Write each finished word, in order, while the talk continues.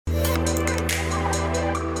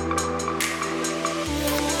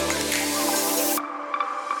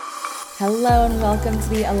Hello and welcome to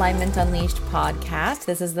the Alignment Unleashed podcast.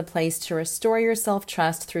 This is the place to restore your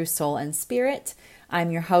self-trust through soul and spirit.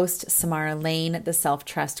 I'm your host, Samara Lane, the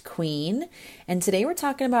Self-Trust Queen. And today we're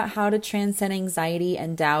talking about how to transcend anxiety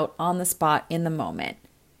and doubt on the spot in the moment.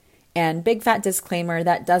 And big fat disclaimer,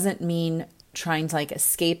 that doesn't mean trying to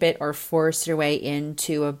escape it or force your way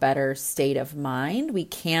into a better state of mind. We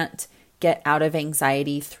can't get out of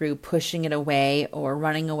anxiety through pushing it away or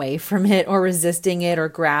running away from it or resisting it or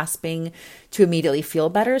grasping to immediately feel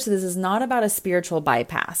better. So this is not about a spiritual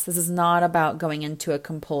bypass. This is not about going into a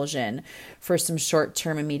compulsion for some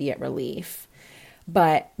short-term immediate relief.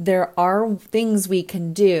 But there are things we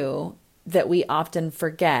can do that we often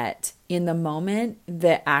forget in the moment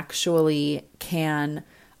that actually can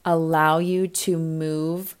allow you to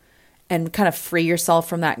move and kind of free yourself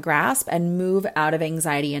from that grasp and move out of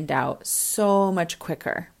anxiety and doubt so much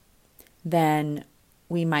quicker than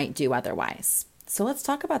we might do otherwise. So let's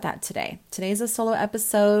talk about that today. Today's a solo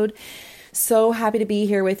episode. So happy to be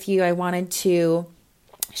here with you. I wanted to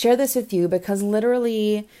share this with you because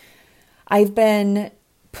literally I've been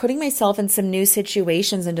putting myself in some new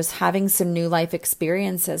situations and just having some new life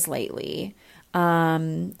experiences lately,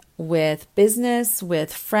 with business,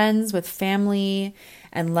 with friends, with family,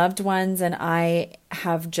 and loved ones. And I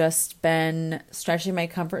have just been stretching my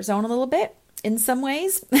comfort zone a little bit in some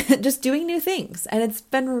ways, just doing new things. And it's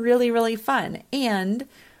been really, really fun. And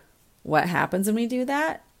what happens when we do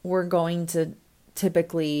that? We're going to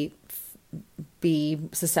typically be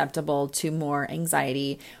susceptible to more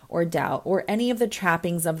anxiety or doubt or any of the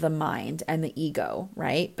trappings of the mind and the ego,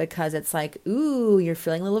 right? Because it's like, ooh, you're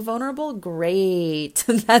feeling a little vulnerable? Great.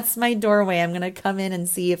 That's my doorway. I'm going to come in and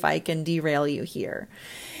see if I can derail you here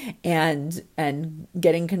and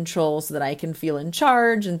get in control so that I can feel in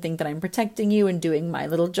charge and think that I'm protecting you and doing my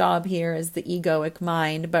little job here as the egoic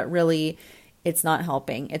mind. But really, it's not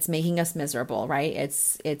helping. It's making us miserable, right?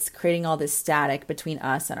 It's creating all this static between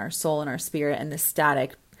us and our soul and our spirit, and this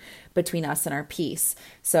static between us and our peace.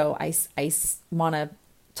 So I want to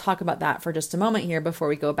talk about that for just a moment here before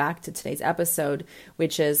we go back to today's episode,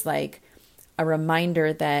 which is like a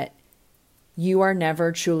reminder that you are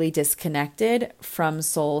never truly disconnected from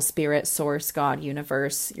soul, spirit, source, God,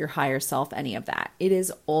 universe, your higher self, any of that. It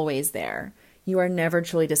is always there. You are never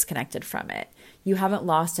truly disconnected from it. You haven't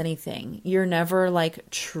lost anything. You're never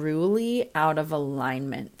truly out of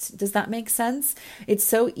alignment. Does that make sense? It's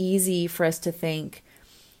so easy for us to think,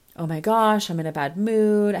 oh my gosh, I'm in a bad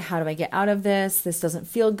mood. How do I get out of this? This doesn't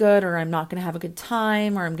feel good, or I'm not going to have a good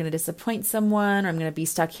time, or I'm going to disappoint someone, or I'm going to be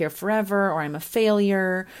stuck here forever, or I'm a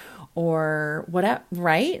failure, or whatever,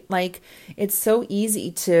 right? It's so easy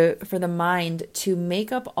for the mind to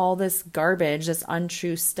make up all this garbage, this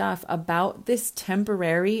untrue stuff about this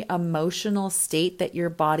temporary emotional state that your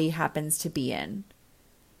body happens to be in.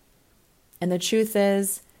 And the truth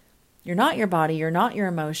is, you're not your body, you're not your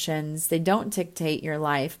emotions. They don't dictate your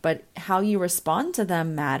life, but how you respond to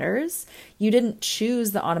them matters. You didn't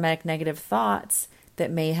choose the automatic negative thoughts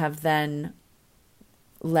that may have then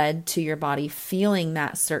led to your body feeling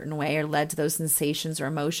that certain way, or led to those sensations or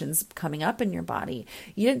emotions coming up in your body.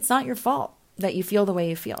 It's not your fault that you feel the way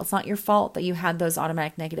you feel. It's not your fault that you had those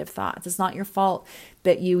automatic negative thoughts. It's not your fault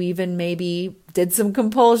that you even maybe did some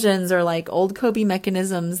compulsions or old coping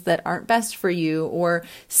mechanisms that aren't best for you, or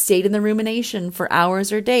stayed in the rumination for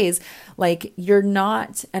hours or days. You're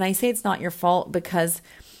not, and I say it's not your fault because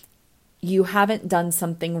you haven't done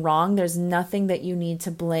something wrong. There's nothing that you need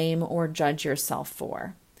to blame or judge yourself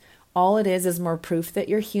for. All it is more proof that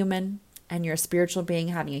you're human and you're a spiritual being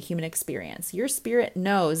having a human experience. Your spirit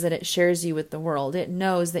knows that it shares you with the world. It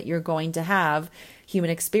knows that you're going to have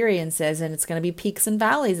human experiences, and it's going to be peaks and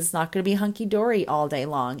valleys. It's not going to be hunky-dory all day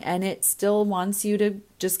long. And it still wants you to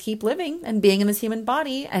just keep living and being in this human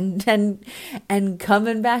body and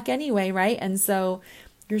coming back anyway, right? And so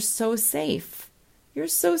you're so safe. You're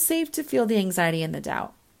so safe to feel the anxiety and the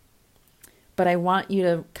doubt. But I want you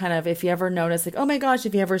to kind of, if you ever notice, oh my gosh,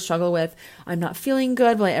 if you ever struggle with, I'm not feeling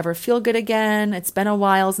good, will I ever feel good again? It's been a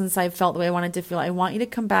while since I've felt the way I wanted to feel. I want you to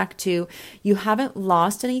come back to, you haven't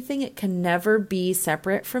lost anything. It can never be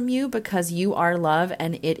separate from you because you are love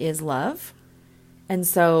and it is love. And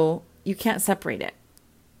so you can't separate it.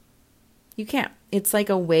 You can't. It's like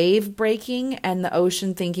a wave breaking and the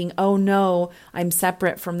ocean thinking, oh no, I'm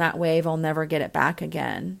separate from that wave. I'll never get it back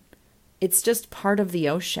again. It's just part of the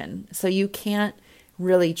ocean. So you can't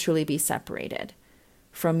really truly be separated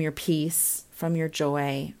from your peace, from your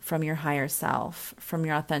joy, from your higher self, from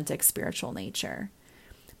your authentic spiritual nature.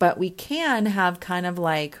 But we can have kind of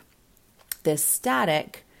this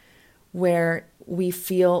static where we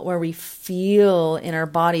feel in our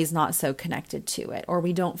bodies not so connected to it, or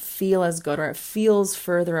we don't feel as good, or it feels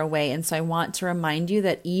further away. And so I want to remind you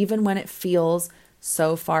that even when it feels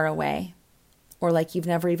so far away, or like you've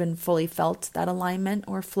never even fully felt that alignment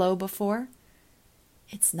or flow before,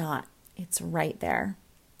 it's not. It's right there.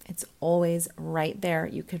 It's always right there.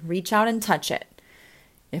 You could reach out and touch it.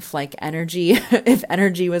 If like energy, if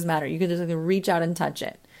energy was matter, you could just like reach out and touch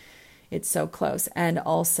it. It's so close. And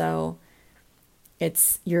also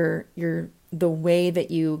it's the way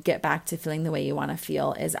that you get back to feeling the way you want to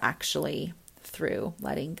feel is actually through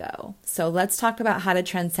letting go. So let's talk about how to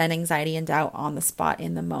transcend anxiety and doubt on the spot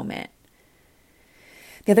in the moment.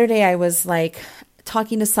 The other day I was like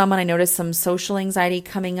talking to someone, I noticed some social anxiety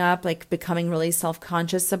coming up, like becoming really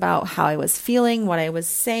self-conscious about how I was feeling, what I was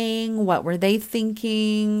saying, what were they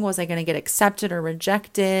thinking? Was I going to get accepted or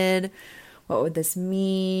rejected? What would this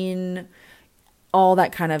mean? All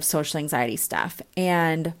that kind of social anxiety stuff.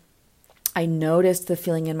 And I noticed the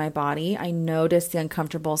feeling in my body. I noticed the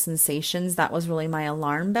uncomfortable sensations. That was really my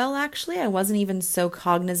alarm bell, actually. I wasn't even so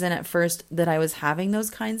cognizant at first that I was having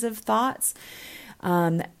those kinds of thoughts.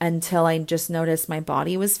 Until I just noticed my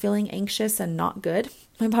body was feeling anxious and not good.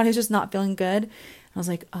 My body was just not feeling good. I was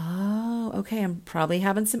like, oh, okay, I'm probably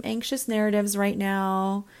having some anxious narratives right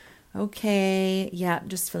now. Okay, yeah,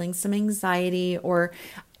 just feeling some anxiety, or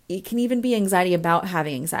it can even be anxiety about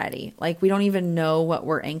having anxiety. Like we don't even know what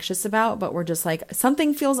we're anxious about, but we're just like,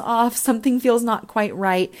 something feels off, something feels not quite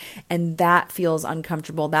right, and that feels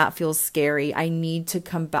uncomfortable, that feels scary. I need to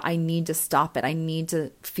come back, I need to stop it, I need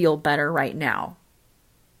to feel better right now.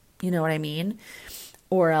 You know what I mean?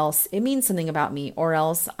 Or else it means something about me, or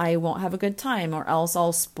else I won't have a good time, or else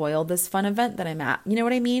I'll spoil this fun event that I'm at. You know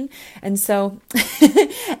what I mean? And so,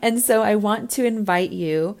 I want to invite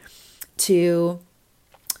you to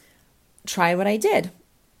try what I did.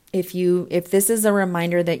 If this is a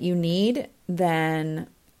reminder that you need, then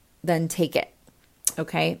take it.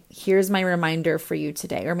 Okay. Here's my reminder for you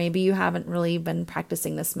today. Or maybe you haven't really been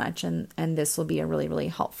practicing this much, and this will be a really, really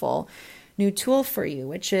helpful new tool for you,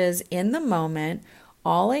 which is in the moment,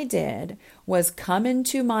 all I did was come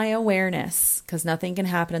into my awareness, because nothing can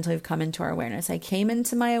happen until you've come into our awareness. I came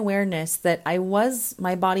into my awareness that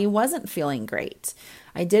my body wasn't feeling great.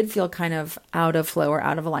 I did feel kind of out of flow or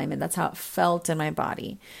out of alignment. That's how it felt in my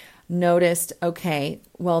body. Noticed, okay,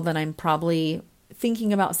 well, then I'm probably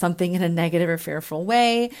thinking about something in a negative or fearful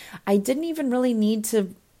way. I didn't even really need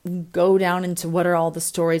to go down into what are all the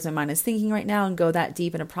stories my mind is thinking right now and go that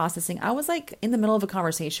deep into processing. I was like in the middle of a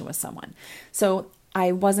conversation with someone. So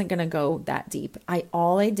I wasn't going to go that deep.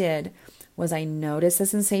 All I did was I noticed the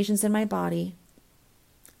sensations in my body,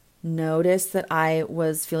 noticed that I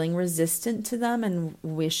was feeling resistant to them and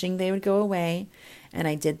wishing they would go away. And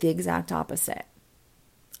I did the exact opposite.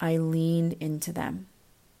 I leaned into them.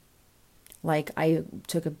 Like I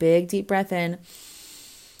took a big deep breath in,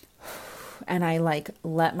 and I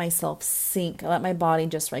let myself sink. I let my body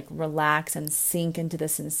just relax and sink into the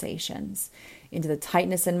sensations, into the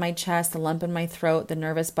tightness in my chest, the lump in my throat, the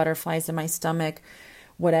nervous butterflies in my stomach,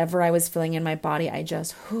 whatever I was feeling in my body. I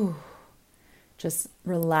just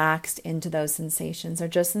relaxed into those sensations. They're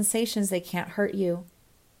just sensations. They can't hurt you.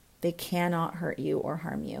 They cannot hurt you or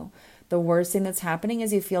harm you. The worst thing that's happening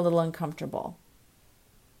is you feel a little uncomfortable.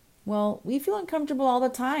 Well, we feel uncomfortable all the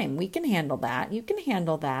time. We can handle that. You can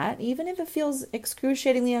handle that. Even if it feels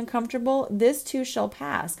excruciatingly uncomfortable, this too shall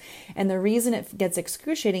pass. And the reason it gets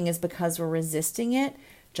excruciating is because we're resisting it,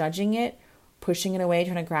 judging it, pushing it away,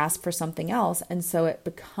 trying to grasp for something else. And so it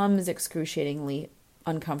becomes excruciatingly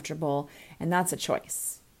uncomfortable. And that's a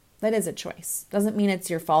choice. That is a choice. Doesn't mean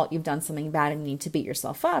it's your fault. You've done something bad and you need to beat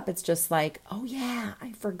yourself up. It's just like, oh yeah,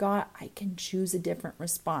 I forgot. I can choose a different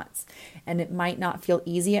response. And it might not feel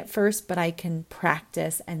easy at first, but I can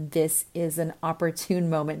practice. And this is an opportune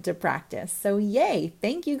moment to practice. So yay.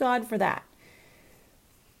 Thank you, God, for that.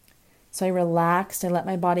 So I relaxed. I let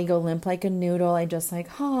my body go limp like a noodle. I just I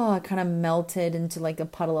kind of melted into a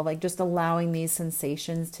puddle of just allowing these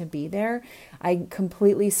sensations to be there. I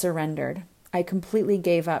completely surrendered. I completely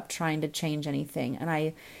gave up trying to change anything. And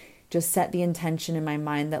I just set the intention in my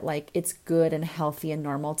mind that it's good and healthy and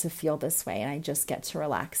normal to feel this way. And I just get to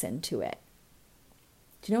relax into it.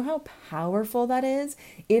 Do you know how powerful that is?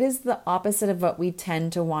 It is the opposite of what we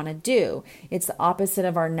tend to want to do. It's the opposite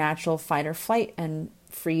of our natural fight or flight and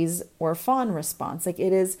freeze or fawn response. It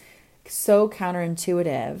is so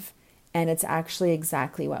counterintuitive, and it's actually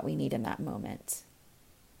exactly what we need in that moment.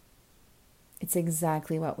 It's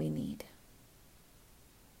exactly what we need.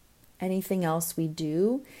 Anything else we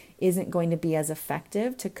do isn't going to be as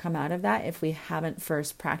effective to come out of that if we haven't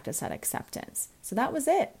first practiced that acceptance. So that was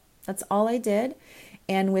it. That's all I did.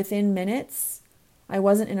 And within minutes, I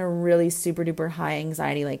wasn't in a really super duper high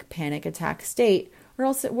anxiety, like panic attack state, or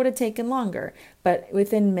else it would have taken longer. But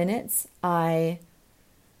within minutes, I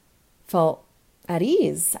felt at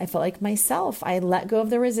ease. I felt like myself. I let go of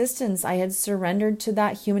the resistance. I had surrendered to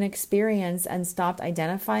that human experience and stopped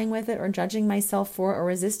identifying with it or judging myself for or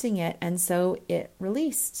resisting it. And so it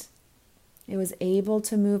released. It was able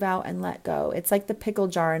to move out and let go. It's like the pickle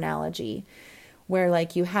jar analogy, where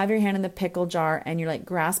like you have your hand in the pickle jar and you're like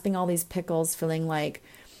grasping all these pickles, feeling like,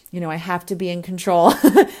 I have to be in control.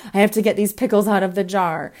 I have to get these pickles out of the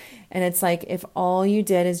jar. And it's like, if all you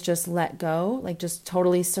did is just let go, like just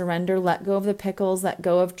totally surrender, let go of the pickles, let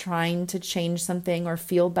go of trying to change something or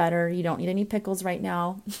feel better. You don't need any pickles right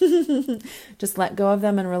now. Just let go of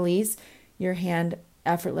them and release. Your hand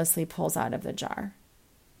effortlessly pulls out of the jar.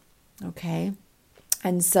 Okay.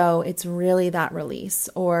 And so it's really that release.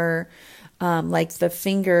 Or like the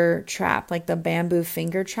finger trap, like the bamboo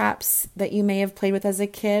finger traps that you may have played with as a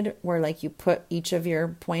kid, where like you put each of your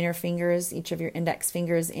pointer fingers, each of your index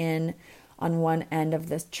fingers in on one end of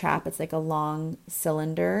this trap. It's like a long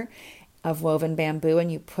cylinder of woven bamboo,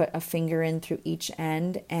 and you put a finger in through each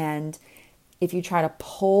end. And if you try to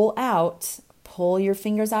pull your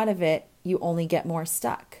fingers out of it, you only get more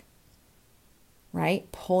stuck.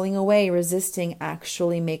 Right? Pulling away, resisting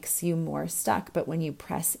actually makes you more stuck. But when you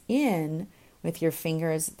press in with your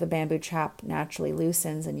fingers, the bamboo trap naturally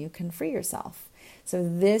loosens and you can free yourself. So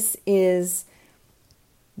this is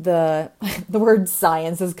the word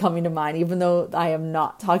science is coming to mind, even though I am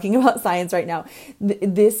not talking about science right now.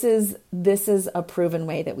 This is a proven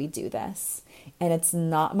way that we do this. And it's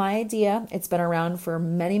not my idea. It's been around for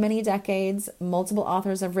many, many decades. Multiple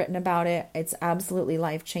authors have written about it. It's absolutely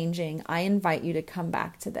life-changing. I invite you to come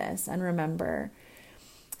back to this. And remember,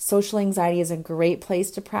 social anxiety is a great place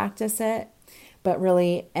to practice it. But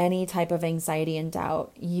really, any type of anxiety and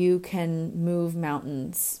doubt, you can move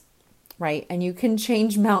mountains, right? And you can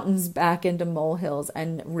change mountains back into molehills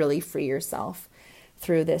and really free yourself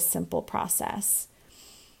through this simple process.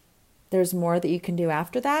 There's more that you can do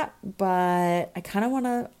after that, but I kind of want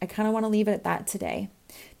to leave it at that today.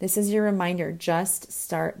 This is your reminder. Just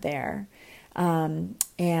start there.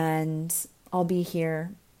 And I'll be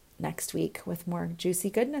here next week with more juicy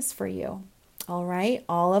goodness for you. All right.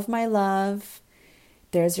 All of my love.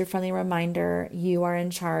 There's your friendly reminder. You are in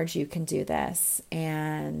charge. You can do this.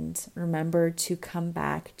 And remember to come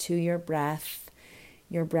back to your breath.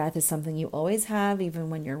 Your breath is something you always have, even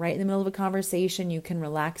when you're right in the middle of a conversation. You can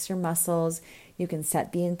relax your muscles. You can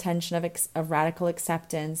set the intention of radical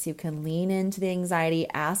acceptance. You can lean into the anxiety.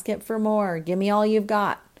 Ask it for more. Give me all you've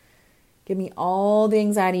got. Give me all the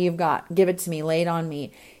anxiety you've got. Give it to me. Lay it on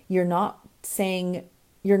me. You're not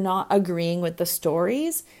agreeing with the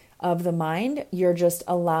stories of the mind. You're just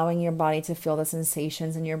allowing your body to feel the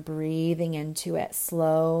sensations, and you're breathing into it.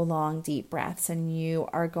 Slow, long, deep breaths. And you're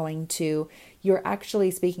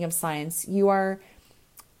actually, speaking of science, you're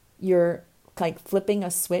like flipping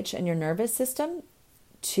a switch in your nervous system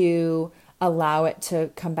to allow it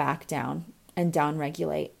to come back down and down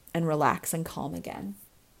regulate and relax and calm again.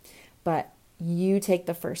 But you take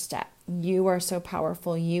the first step. You are so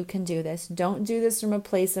powerful. You can do this. Don't do this from a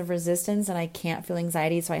place of resistance and I can't feel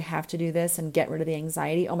anxiety, so I have to do this and get rid of the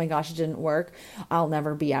anxiety. Oh my gosh, it didn't work. I'll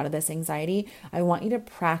never be out of this anxiety. I want you to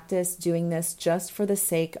practice doing this just for the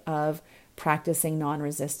sake of practicing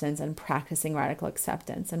non-resistance and practicing radical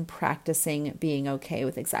acceptance and practicing being okay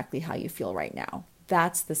with exactly how you feel right now.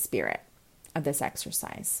 That's the spirit of this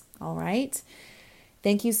exercise. All right.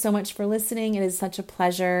 Thank you so much for listening. It is such a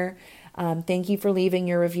pleasure. Thank you for leaving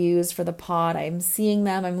your reviews for the pod. I'm seeing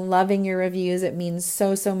them. I'm loving your reviews. It means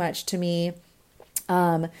so, so much to me.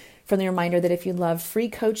 Friendly reminder that if you love free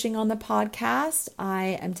coaching on the podcast,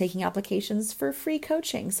 I am taking applications for free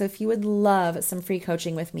coaching. So if you would love some free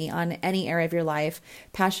coaching with me on any area of your life,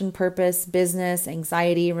 passion, purpose, business,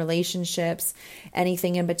 anxiety, relationships,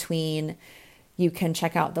 anything in between, you can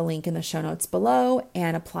check out the link in the show notes below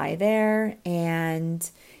and apply there. And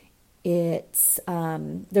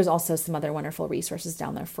there's also some other wonderful resources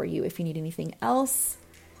down there for you if you need anything else.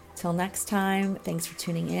 Till next time, thanks for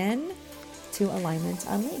tuning in to Alignment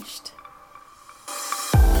Unleashed.